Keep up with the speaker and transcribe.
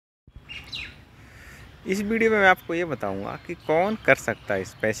इस वीडियो में मैं आपको ये बताऊंगा कि कौन कर सकता है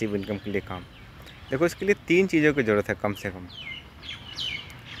इस पैसिव इनकम के लिए काम। देखो, इसके लिए 3 चीज़ों की ज़रूरत है कम से कम।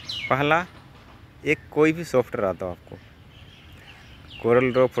 पहला, एक कोई भी सॉफ्टवेयर आता हो आपको,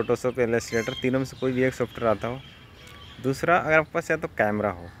 कोरल ड्रॉ, फोटोशॉप, इलस्ट्रेटर, तीनों में से कोई भी एक सॉफ्टवेयर आता हो। दूसरा, अगर आपके पास या तो कैमरा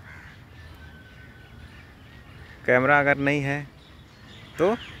हो, कैमरा अगर नहीं है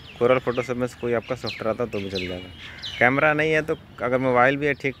तो कोरल फोटोशॉप में से कोई आपका सॉफ्टवेयर आता हो तो भी चल जाएगा। कैमरा नहीं है तो अगर मोबाइल भी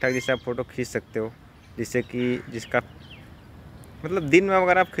है ठीक ठाक, जिससे आप फ़ोटो खींच सकते हो, जिससे कि जिसका मतलब दिन में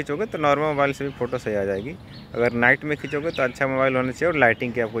अगर आप खींचोगे तो नॉर्मल मोबाइल से भी फ़ोटो सही आ जाएगी। अगर नाइट में खींचोगे तो अच्छा मोबाइल होना चाहिए और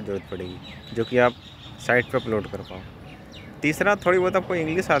लाइटिंग की आपको ज़रूरत पड़ेगी, जो कि आप साइट पर अपलोड कर पाओ। तीसरा, थोड़ी बहुत आपको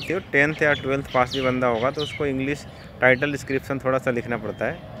इंग्लिश आती हो, 10th या 12th पास भी बंदा होगा तो उसको इंग्लिश टाइटल डिस्क्रिप्शन थोड़ा सा लिखना पड़ता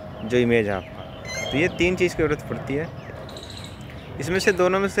है, जो इमेज है आपका। तो ये 3 चीज़ की ज़रूरत पड़ती है। इसमें से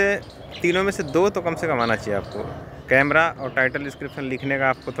तीनों में से 2 तो कम से कम आना चाहिए आपको। कैमरा और टाइटल डिस्क्रिप्शन लिखने का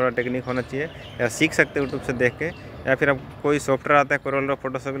आपको थोड़ा टेक्निक होना चाहिए, या सीख सकते हो यूट्यूब से देख के, या फिर आप कोई सॉफ्टवेयर आता है कोरल ड्रॉ,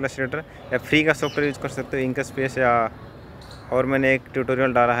 फोटोशॉप, इलस्ट्रेटर, या फ्री का सॉफ्टवेयर यूज़ कर सकते हो, इंकस्पेस, या और मैंने एक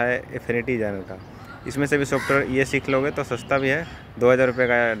ट्यूटोरियल डाला है एफिनिटी चैनल का, इसमें से भी सॉफ्टवेयर ये सीख लोगे तो सस्ता भी है, 2000 रुपये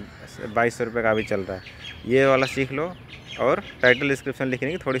का, 2200 रुपये का भी चल रहा है। ये वाला सीख लो और टाइटल डिस्क्रिप्शन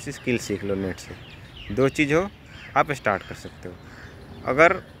लिखने की थोड़ी सी स्किल सीख लो नेट से। 2 चीज़ हो, आप स्टार्ट कर सकते हो।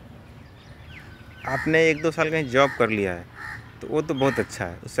 अगर आपने 1-2 साल कहीं जॉब कर लिया है तो वो तो बहुत अच्छा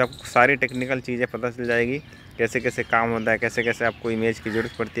है, उससे आपको सारी टेक्निकल चीज़ें पता चल जाएगी, कैसे कैसे काम होता है, कैसे कैसे आपको इमेज की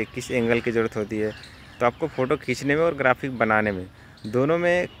ज़रूरत पड़ती है, किस एंगल की ज़रूरत होती है। तो आपको फ़ोटो खींचने में और ग्राफिक बनाने में, दोनों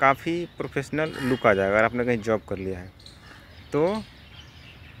में काफ़ी प्रोफेशनल लुक आ जाएगा अगर आपने कहीं जॉब कर लिया है तो।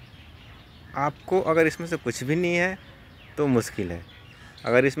 आपको अगर इसमें से कुछ भी नहीं है तो मुश्किल है।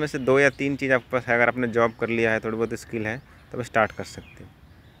 अगर इसमें से 2 या 3 चीज़ आपके पास है, अगर आपने जॉब कर लिया है, थोड़ी बहुत स्किल है, तो आप स्टार्ट कर सकते हो।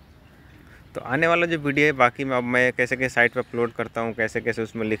 तो आने वाला जो वीडियो है, बाकी मैं कैसे कैसे साइट पे अपलोड करता हूँ, कैसे कैसे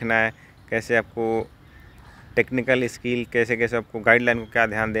उसमें लिखना है, कैसे आपको टेक्निकल स्किल, कैसे कैसे आपको गाइडलाइन को क्या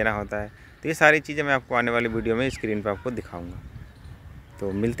ध्यान देना होता है, तो ये सारी चीज़ें मैं आपको आने वाली वीडियो में स्क्रीन पे आपको दिखाऊंगा।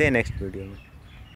 तो मिलते हैं नेक्स्ट वीडियो में।